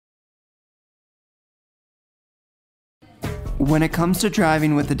When it comes to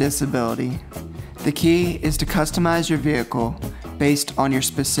driving with a disability, the key is to customize your vehicle based on your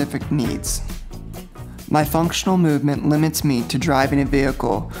specific needs. My functional movement limits me to driving a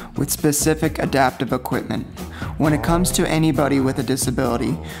vehicle with specific adaptive equipment. When it comes to anybody with a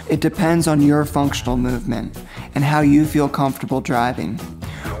disability, it depends on your functional movement and how you feel comfortable driving.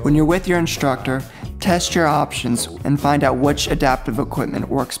 When you're with your instructor, test your options and find out which adaptive equipment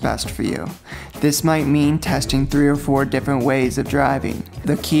works best for you. This might mean testing 3 or 4 different ways of driving.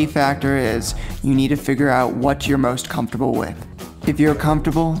 The key factor is you need to figure out what you're most comfortable with. If you're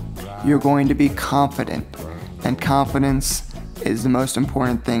comfortable, you're going to be confident, and confidence is the most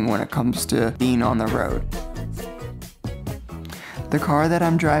important thing when it comes to being on the road. The car that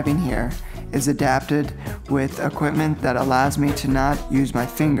I'm driving here is adapted with equipment that allows me to not use my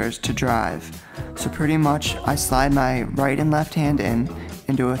fingers to drive. So pretty much I slide my right and left hand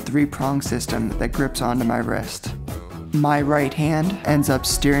into a 3-prong system that grips onto my wrist. My right hand ends up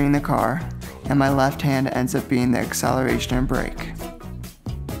steering the car, and my left hand ends up being the acceleration and brake.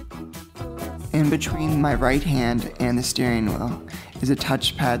 In between my right hand and the steering wheel is a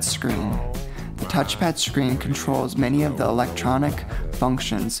touchpad screen. The touchpad screen controls many of the electronic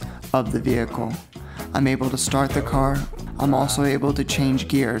functions of the vehicle. I'm able to start the car. I'm also able to change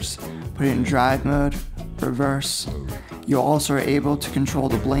gears, put it in drive mode, reverse. You also are able to control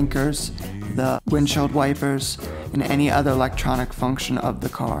the blinkers, the windshield wipers, and any other electronic function of the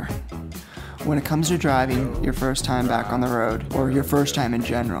car. When it comes to driving your first time back on the road, or your first time in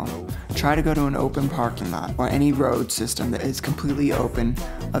general, try to go to an open parking lot or any road system that is completely open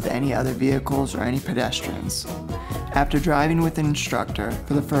of any other vehicles or any pedestrians. After driving with an instructor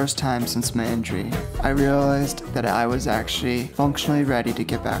for the first time since my injury, I realized that I was actually functionally ready to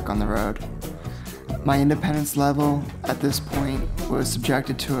get back on the road. My independence level at this point was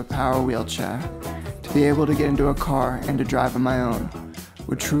subjected to a power wheelchair. To be able to get into a car and to drive on my own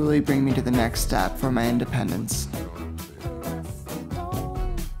would truly bring me to the next step for my independence.